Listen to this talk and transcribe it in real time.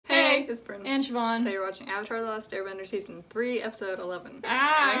is Bryn. And Siobhan. Today you're watching Avatar: The Last Airbender Season 3, Episode 11.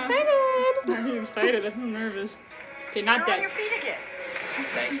 Ah! I'm excited! I'm excited. I'm nervous. Okay, not You're dead. on your feet again.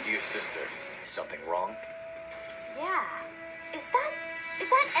 Thanks to your sister. Is something wrong? Yeah. Is that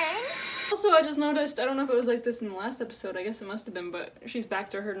Aang? Also, I just noticed, I don't know if it was like this in the last episode, I guess it must have been, but she's back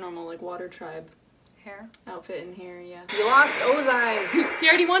to her normal, like, water tribe Hair. outfit in here, yeah. You lost Ozai! He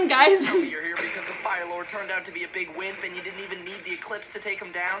already won, guys! Tell me you're here because the Fire Lord turned out to be a big wimp and you didn't even need the eclipse to take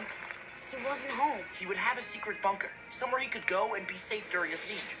him down? He wasn't home. He would have a secret bunker, somewhere he could go and be safe during a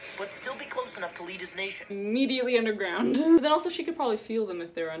siege, but still be close enough to lead his nation. Immediately underground. But then also she could probably feel them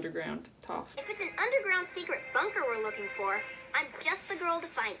if they're underground. Toph. If it's an underground secret bunker we're looking for, I'm just the girl to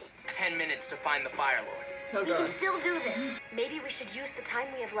find it. 10 minutes to find the Fire Lord. Oh We can god. still do this. Maybe we should use the time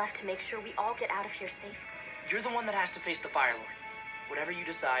we have left to make sure we all get out of here safe. You're the one that has to face the Fire Lord. Whatever you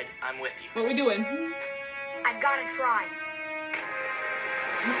decide, I'm with you. What we doing? I've got to try.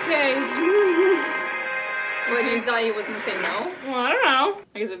 Okay. What, you thought he was gonna say no? Well, I don't know.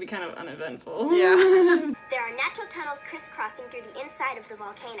 I guess it'd be kind of uneventful. Yeah. There are natural tunnels crisscrossing through the inside of the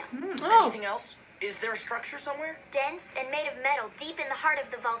volcano. Oh. Anything else? Is there a structure somewhere? Dense and made of metal deep in the heart of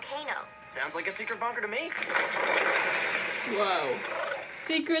the volcano. Sounds like a secret bunker to me. Whoa.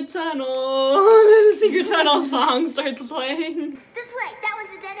 Secret tunnel. The secret tunnel song starts playing. This way. That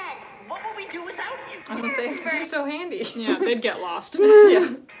one's a dead end. What will we do without you? I was gonna say, it's just so handy. Yeah, they'd get lost. Yeah.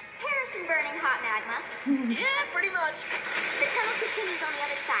 Harrison burning hot magma. Yeah, pretty much. The tunnel continues on the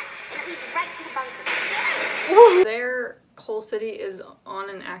other side, and it leads right to the bunker. Their whole city is on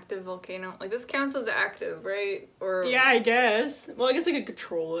an active volcano. Like, this counts as active, right? Or Yeah, I guess. Well, I guess they could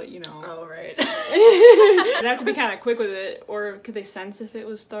control it, you know. Oh, right. They'd have to be kind of quick with it, or could they sense if it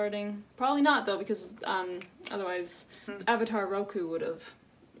was starting? Probably not, though, because otherwise Avatar Roku would have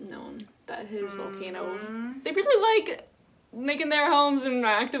known that his volcano... They really like making their homes in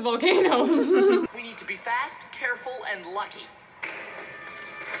active volcanoes. We need to be fast, careful, and lucky.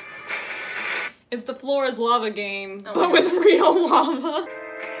 It's the floor is lava game, Oh but my with real lava.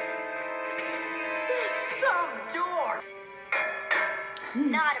 Some door.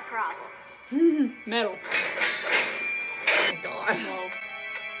 Not a problem. Metal. Oh god. Whoa.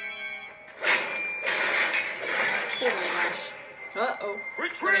 Holy gosh. Uh-oh.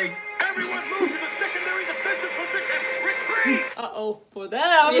 Retreat! Everyone move to the secondary defensive position! Retreat! Uh-oh for them.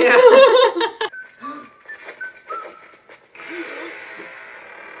 Yeah.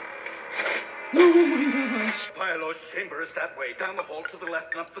 Oh my gosh. Fire Lord's chamber is that way, down the hall to the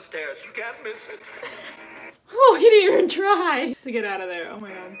left and up the stairs. You can't miss it. Oh, he didn't even try to get out of there. Oh my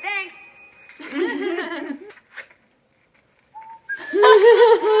god. Thanks.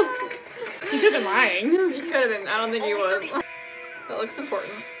 He could have been lying. He could have been. I don't think he was. That looks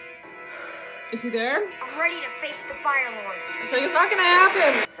important. Is he there? I'm ready to face the Fire Lord. Like, it's not gonna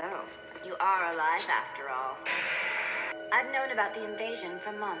happen. So, you are alive after all. I've known about the invasion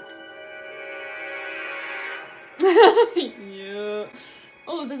for months. Yeah.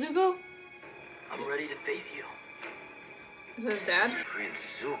 Oh, is that Zuko? I'm ready to face you. Is that his dad? Prince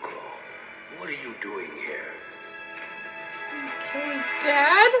Zuko, what are you doing here? Kill his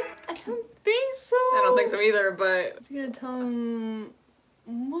dad? I don't think so. I don't think so either, but... Is he gonna tell him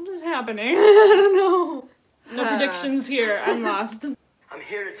what is happening? I don't know. No predictions here. I'm lost. I'm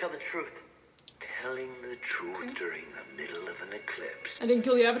here to tell the truth. Telling the truth during the middle of an eclipse. I didn't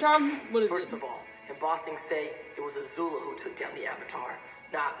kill the Avatar? What is First it? of all, in Bossing say it was AZULA who took down the Avatar,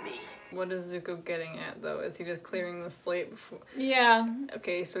 not me. What is Zuko getting at, though? Is he just clearing the slate before... Yeah.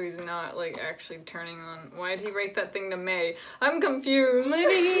 Okay, so he's not, like, actually turning on... Why did he write that thing to May? I'm confused.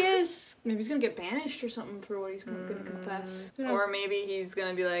 Maybe he is. Maybe he's gonna get banished or something for what he's gonna confess. Who knows? Or maybe he's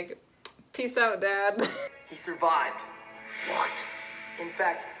gonna be like, peace out, Dad. He survived. What? In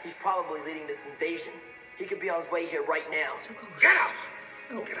fact, he's probably leading this invasion. He could be on his way here right now. Get out!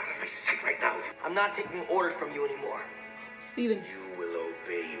 Get out of my sight right now. I'm not taking orders from you anymore. Steven. You will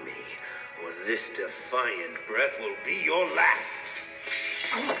obey me, or this defiant breath will be your last.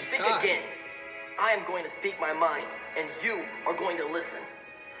 Think God. again. I am going to speak my mind, and you are going to listen.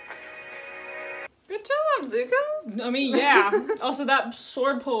 Good job, Zuko. I mean, yeah. Also, that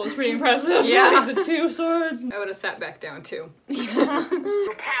sword pull is pretty impressive. Yeah. Like the two swords. I would have sat back down, too.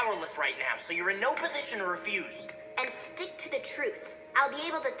 You're powerless right now, so you're in no position to refuse. And stick to the truth. I'll be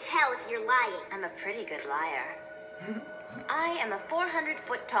able to tell if you're lying. I'm a pretty good liar. I am a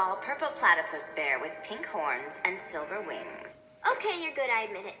 400-foot-tall purple platypus bear with pink horns and silver wings. Okay, you're good, I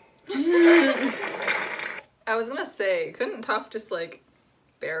admit it. I was gonna say, couldn't Toph just, like,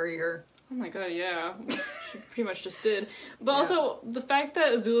 bury her? Oh my god, yeah. She pretty much just did. But also, the fact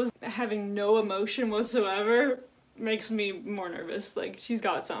that Azula's having no emotion whatsoever makes me more nervous. Like, she's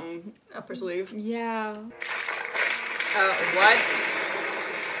got something. Up her sleeve. Yeah. What?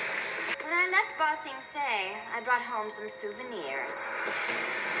 When I left Ba Sing Se, I brought home some souvenirs.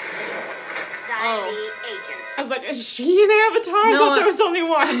 The agents. I was like, is she an Avatar? I thought there was only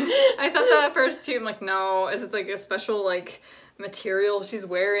one. I thought that at first too. I'm like, no. Is it like a special like material she's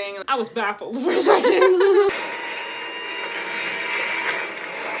wearing? I was baffled for a second.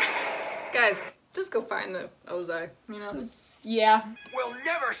 Guys, just go find the Ozai, you know? Yeah. We'll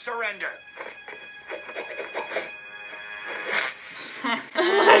never surrender.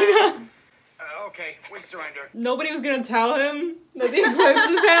 Okay, we surrender. Nobody was gonna tell him that the eclipse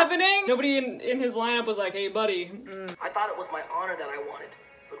is happening. Nobody in his lineup was like, hey buddy. I thought it was my honor that I wanted,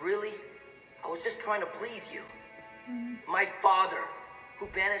 but really, I was just trying to please you. My father, who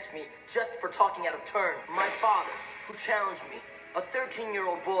banished me just for talking out of turn. My father, who challenged me, a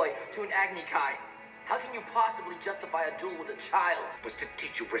 13-year-old boy, to an Agni Kai. How can you possibly justify a duel with a child? It was to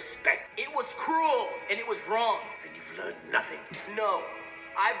teach you respect. It was cruel, and it was wrong. Then you've learned nothing. No,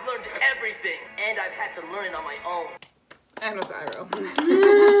 I've learned everything, and I've had to learn it on my own. And with Iroh.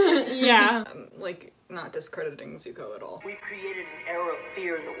 Yeah. Like, not discrediting Zuko at all. We've created an era of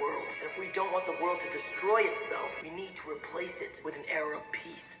fear in the world, and if we don't want the world to destroy itself, we need to replace it with an era of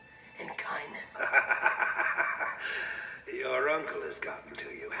peace and kindness. Your uncle has gotten to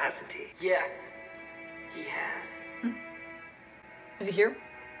you, hasn't he? Yes, he has. Is he here?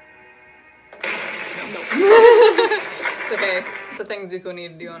 No. It's okay. It's a thing Zuko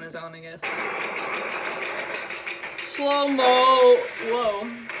needed to do on his own, I guess. Slow-mo. Whoa.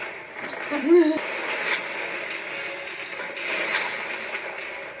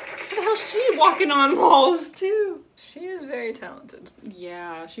 What the hell's she walking on walls too? She is very talented.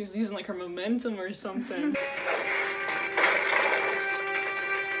 Yeah, she was using like her momentum or something.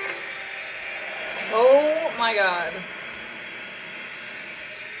 Oh my god.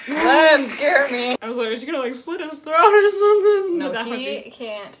 That scared me. I was like, is she gonna like slit his throat or something? No, That would he be-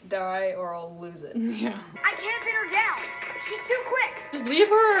 can't die or I'll lose it. Yeah. I can't pin her down. She's too quick. Just leave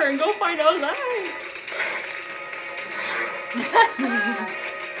her and go find Ozai.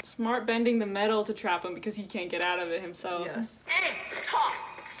 Smart bending the metal to trap him because he can't get out of it himself. Yes. Hey, Toph,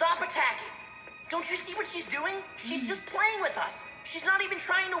 stop attacking. Don't you see what she's doing? She's just playing with us. She's not even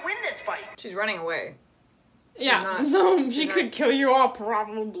trying to win this fight. She's running away. Yeah, not- so she not- could kill you all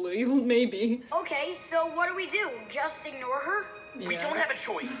probably, maybe. Okay, so what do we do? Just ignore her? We Yeah. don't have a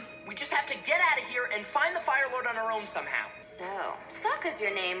choice. We just have to get out of here and find the Fire Lord on our own somehow. So, Sokka's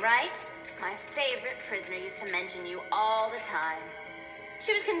your name, right? My favorite prisoner used to mention you all the time.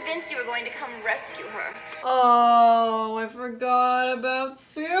 She was convinced you were going to come rescue her. Oh, I forgot about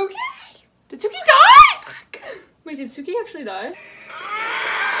Suki. Did Suki die? Wait, did Suki actually die?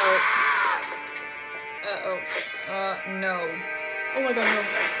 No. Oh my god,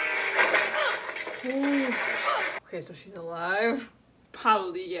 no. Ooh. Okay, so she's alive.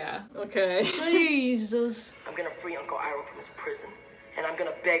 Probably, yeah. Okay. Jesus. I'm gonna free Uncle Iroh from his prison, and I'm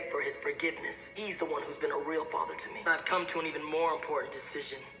gonna beg for his forgiveness. He's the one who's been a real father to me. I've come to an even more important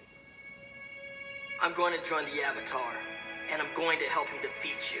decision. I'm going to join the Avatar, and I'm going to help him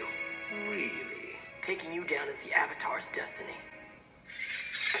defeat you. Really? Taking you down is the Avatar's destiny.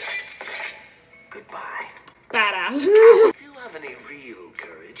 Goodbye. Badass. If you have any real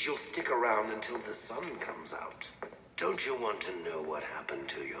courage, you'll stick around until the sun comes out. Don't you want to know what happened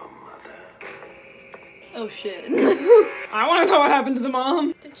to your mother? Oh shit. I want to know what happened to the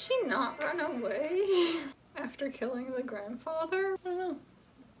mom. Did she not run away after killing the grandfather? I don't know.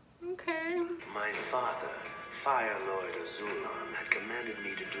 Okay. My father, Fire Lord AZULA, had commanded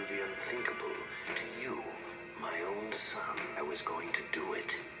me to do the unthinkable to you, my own son. I was going to do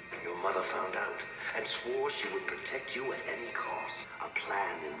it. Your mother found out and swore she would protect you at any cost. A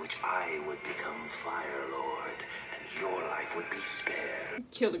plan in which I would become Fire Lord and your life would be spared.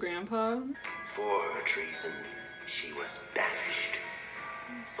 Kill the grandpa. For her treason, she was banished.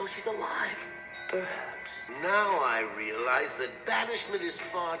 So she's alive. Perhaps. Now I realize that banishment is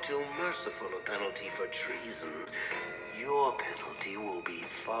far too merciful a penalty for treason. Your penalty will be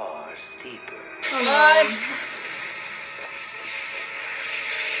far steeper. What?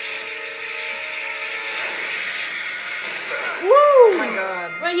 Woo! Oh my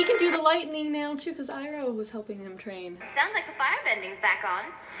god. Wait, he can do the lightning now too because Iroh was helping him train. Sounds like the firebending's back on.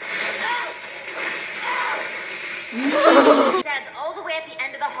 Dad's all the way at the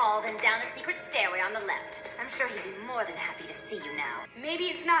end of the hall, then down a secret stairway on the left. I'm sure he'd be more than happy to see you now. Maybe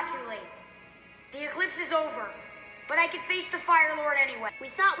it's not too late. The eclipse is over, but I could face the Fire Lord anyway. We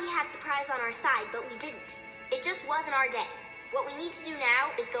thought we had surprise on our side, but we didn't. It just wasn't our day. What we need to do now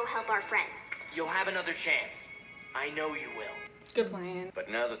is go help our friends. You'll have another chance. I know you will. Good plan. But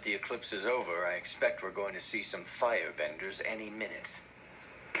now that the eclipse is over, I expect we're going to see some firebenders any minute.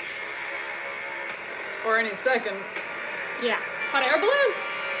 Or any second. Yeah. Hot air balloons?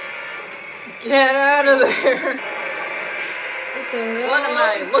 Get out of there! What the hell? What am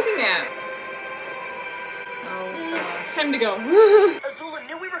I looking at? Oh gosh. Time to go. Azula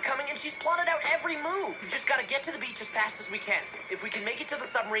knew we were coming and she's plotted out every move. We've just gotta get to the beach as fast as we can. If we can make it to the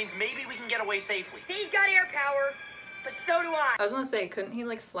submarines, maybe we can get away safely. He's got air power, but so do I. I was gonna say, couldn't he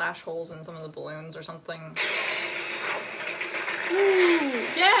like slash holes in some of the balloons or something? Ooh,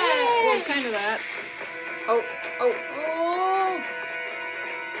 yeah! Well, kind of that. Oh, oh, Oh!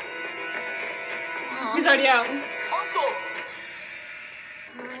 oh. He's already out. Uncle!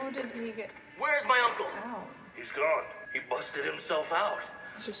 How did he get Where's my uncle? out? He's gone. He busted himself out.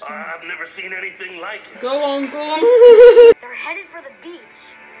 It's just I've never seen anything like it. go, Uncle. They're headed for the beach.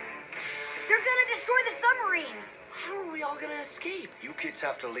 They're gonna destroy the submarines. How are we all gonna escape? You kids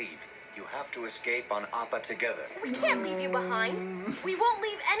have to leave. You have to escape on Appa together. We can't leave you behind. We won't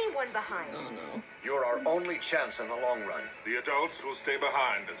leave anyone behind. Oh no. You're our only chance in the long run. The adults will stay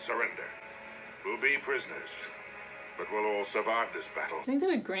behind and surrender. We'll be prisoners, but we'll all survive this battle. Do you think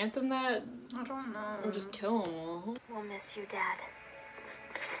they would grant them that? I don't know. Or just kill them all? We'll miss you, Dad.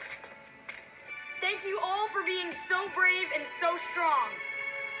 Thank you all for being so brave and so strong.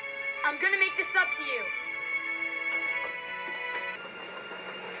 I'm gonna make this up to you.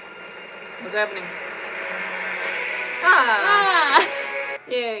 What's happening? Ah!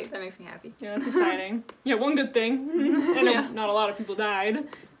 Yay, that makes me happy. Yeah, that's exciting. Yeah, one good thing. And Yeah. not a lot of people died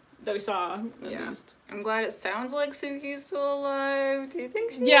that we saw, at Yeah. least. I'm glad it sounds like Suki's still alive. Do you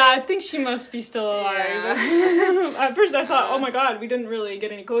think she Yeah, I think she must be still alive. Yeah. At first I thought, oh my god, we didn't really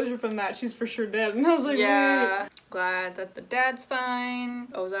get any closure from that. She's for sure dead. And I was like, Yeah. Glad that the dad's fine.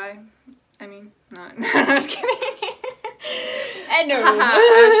 Ozai? I mean, not. I was kidding. I know.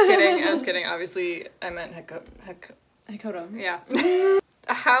 I was kidding. Obviously, I meant Hakoda. Yeah.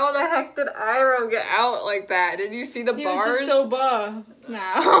 How the heck did Iroh get out like that? Did you see the He bars? was just so buff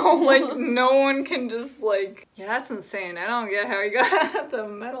now. Like, no one can just, like... Yeah, that's insane. I don't get how he got the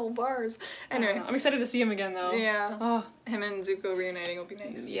metal bars. Anyway. I'm excited to see him again, though. Yeah. Oh, Him and Zuko reuniting will be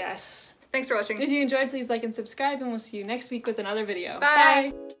nice. yes. Thanks for watching. If you enjoyed, please like and subscribe, and we'll see you next week with another video.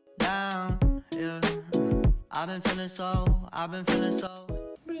 Bye. Down, yeah. I've been feeling so. What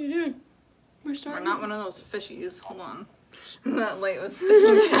are you doing? We're We're starting. not one of those fishies. Hold on. That light was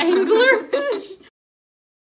sticking. Angler fish.